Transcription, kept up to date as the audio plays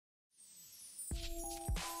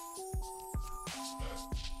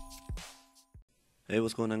Hey,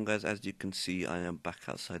 what's going on, guys? As you can see, I am back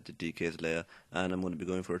outside the DK's lair, and I'm going to be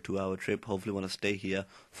going for a 2-hour trip. Hopefully want to stay here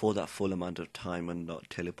for that full amount of time and not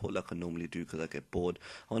teleport like I normally do because I get bored.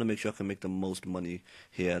 I want to make sure I can make the most money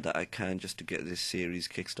here that I can just to get this series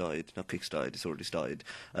kickstarted. Not kickstarted, it's already started.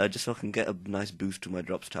 Just so I can get a nice boost to my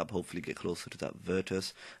drops tab, hopefully get closer to that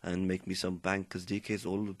Virtus and make me some bank, because DK's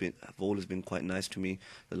have always been quite nice to me.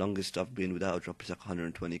 The longest I've been without a drop is like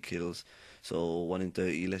 120 kills. So 1 in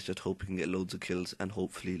 30, let's just hope we can get loads of kills and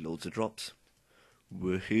hopefully loads of drops.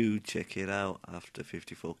 Woohoo, check it out. After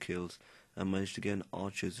 54 kills, I managed to get an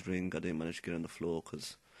archer's ring. I didn't manage to get on the floor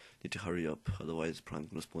because I need to hurry up, otherwise Prime's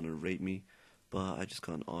going to spawn and rape me. But I just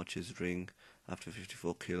got an archer's ring after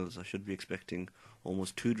 54 kills. I should be expecting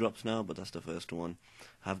almost 2 drops now, but that's the first one.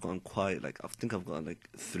 I've gone quite, I think I've gotten like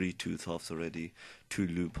 3 tooth halves already, 2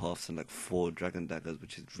 loop halves and like 4 dragon daggers,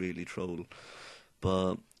 which is really troll.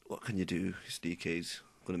 But what can you do? It's DK's.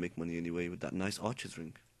 Gonna make money anyway with that nice archer's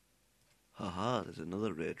ring. Haha, there's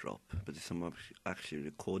another rare drop, but this time I'm actually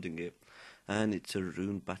recording it. And it's a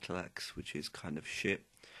rune battle axe, which is kind of shit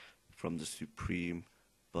from the Supreme.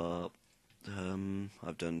 But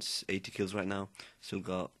I've done 80 kills right now. Still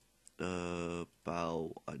got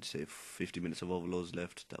about, I'd say, 50 minutes of overloads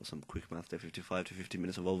left. That was some quick math there, 55 to 50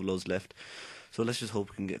 minutes of overloads left. So let's just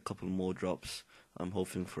hope we can get a couple more drops. I'm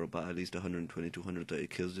hoping for about at least 120 to 130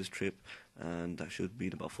 kills this trip, and that should be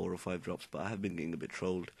about 4 or 5 drops, but I have been getting a bit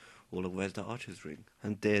trolled. Oh look, where's the archer's ring?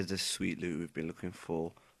 And there's the sweet loot we've been looking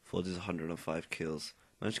for this 105 kills.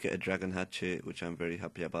 Managed to get a dragon hatchet, which I'm very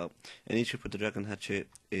happy about. Any trip with the dragon hatchet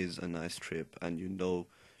is a nice trip, and you know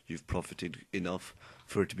you've profited enough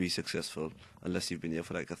for it to be successful, unless you've been here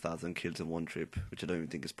for like 1,000 kills in one trip, which I don't even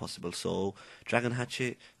think is possible. So dragon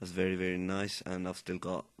hatchet, that's very, very nice, and I've still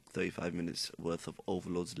got 35 minutes worth of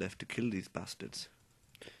overloads left to kill these bastards.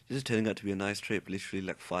 This is turning out to be a nice trip, literally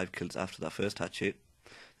like 5 kills after that first hatchet.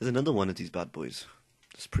 There's another one of these bad boys.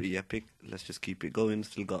 It's pretty epic. Let's just keep it going.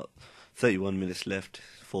 Still got 31 minutes left,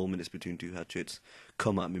 4 minutes between 2 hatchets.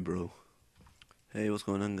 Come at me, bro. Hey, what's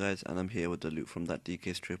going on, guys? And I'm here with the loot from that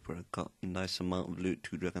DK strip where I got a nice amount of loot,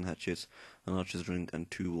 2 dragon hatchets, an archer's ring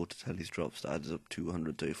and 2 water tallies drops. That adds up to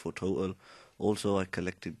 134 total. Also, I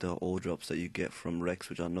collected the ore drops that you get from Rex,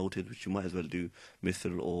 which are noted, which you might as well do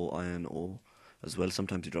mithril or iron ore as well.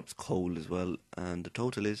 Sometimes he drops coal as well, and the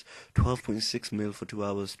total is 12.6 mil for 2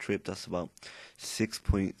 hours trip. That's about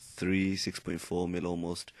 6.3, 6.4 mil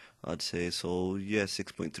almost, I'd say. So yeah,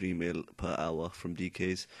 6.3 mil per hour from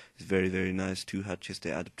DK's. It's very, very nice. 2 hatches,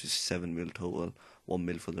 they add up to 7 mil total, 1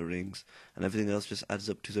 mil for the rings, and everything else just adds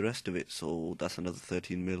up to the rest of it. So that's another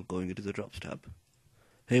 13 mil going into the drops tab.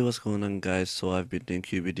 Hey, what's going on, guys? So I've been doing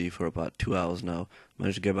QBD for about 2 hours now.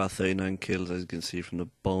 Managed to get about 39 kills, as you can see from the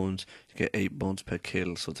bones. You get 8 bones per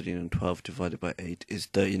kill, so 312 divided by 8 is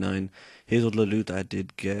 39. Here's all the loot I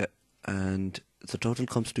did get, and the total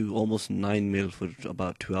comes to almost 9 mil for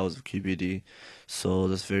about 2 hours of QBD. So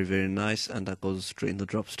that's very, very nice, and that goes straight in the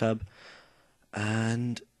drops tab.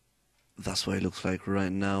 And that's what it looks like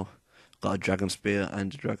right now. Got a dragon spear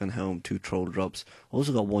and a dragon helm, 2 troll drops.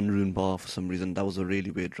 Also got 1 rune bar for some reason. That was a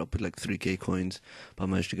really weird drop with like 3k coins. But I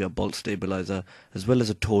managed to get a bolt stabilizer as well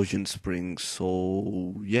as a torsion spring.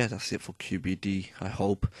 So yeah, that's it for QBD, I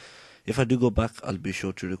hope. If I do go back, I'll be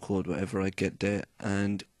sure to record whatever I get there.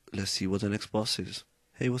 And let's see what the next boss is.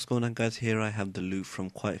 Hey, what's going on, guys? Here I have the loot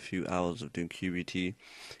from quite a few hours of doing QBD,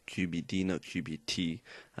 not QBT.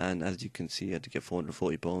 And as you can see, I had to get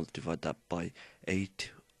 440 bones, divide that by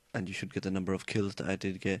 8. And you should get the number of kills that I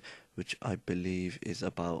did get, which I believe is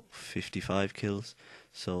about 55 kills.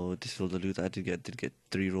 So this is all the loot that I did get. I did get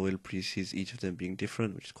 3 royal priests, each of them being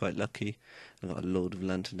different, which is quite lucky. I got a load of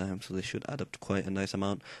lantern dimes, so they should add up to quite a nice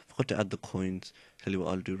amount. Forgot to add the coins. Tell you what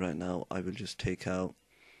I'll do right now. I will just take out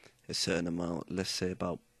a certain amount. Let's say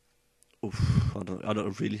about, I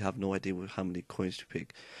don't really have no idea how many coins to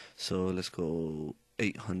pick. So let's go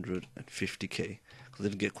 850k, because I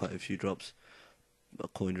did get quite a few drops. A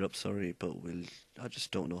coin drop, sorry, but I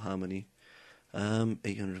just don't know how many.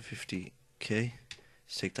 850k. Let's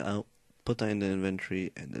take that out, put that in the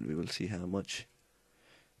inventory, and then we will see how much.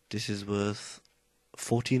 This is worth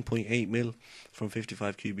 14.8 mil from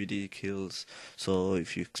 55 QBD kills. So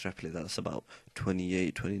if you extrapolate that, that's about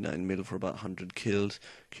 28, 29 mil for about 100 kills.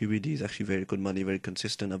 QBD is actually very good money, very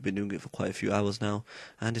consistent. I've been doing it for quite a few hours now,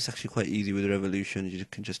 and it's actually quite easy with Revolution. You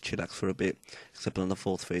can just chillax for a bit, except on the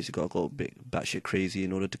 4th phase you gotta go a bit batshit crazy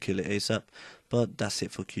in order to kill it ASAP. But that's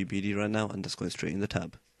it for QBD right now, and that's going straight in the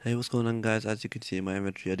tab. Hey, what's going on, guys? As you can see in my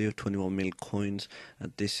inventory, I do have 21 mil coins,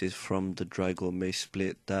 and this is from the Drago Mace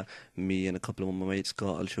split that me and a couple of my mates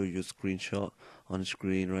got. I'll show you a screenshot on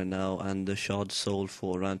screen right now, and the shard sold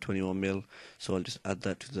for around 21 mil. So I'll just add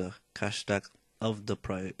that to the cash stack of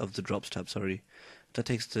the drops tab. Sorry, that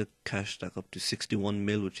takes the cash stack up to 61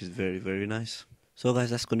 mil, which is very nice. So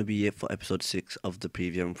guys, that's going to be it for episode 6 of the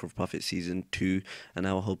PvM for Profit season 2, and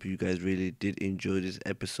I hope you guys really did enjoy this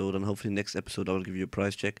episode, and hopefully next episode I will give you a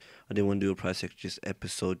price check. I didn't want to do a price check this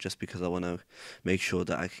episode just because I want to make sure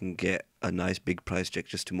that I can get a nice big price check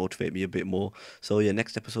just to motivate me a bit more. So yeah,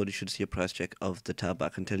 next episode you should see a price check of the tab. I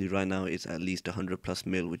can tell you right now it's at least 100 plus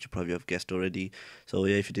mil, which you probably have guessed already. So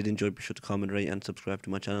yeah, if you did enjoy, be sure to comment, rate and subscribe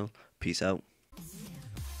to my channel. Peace out.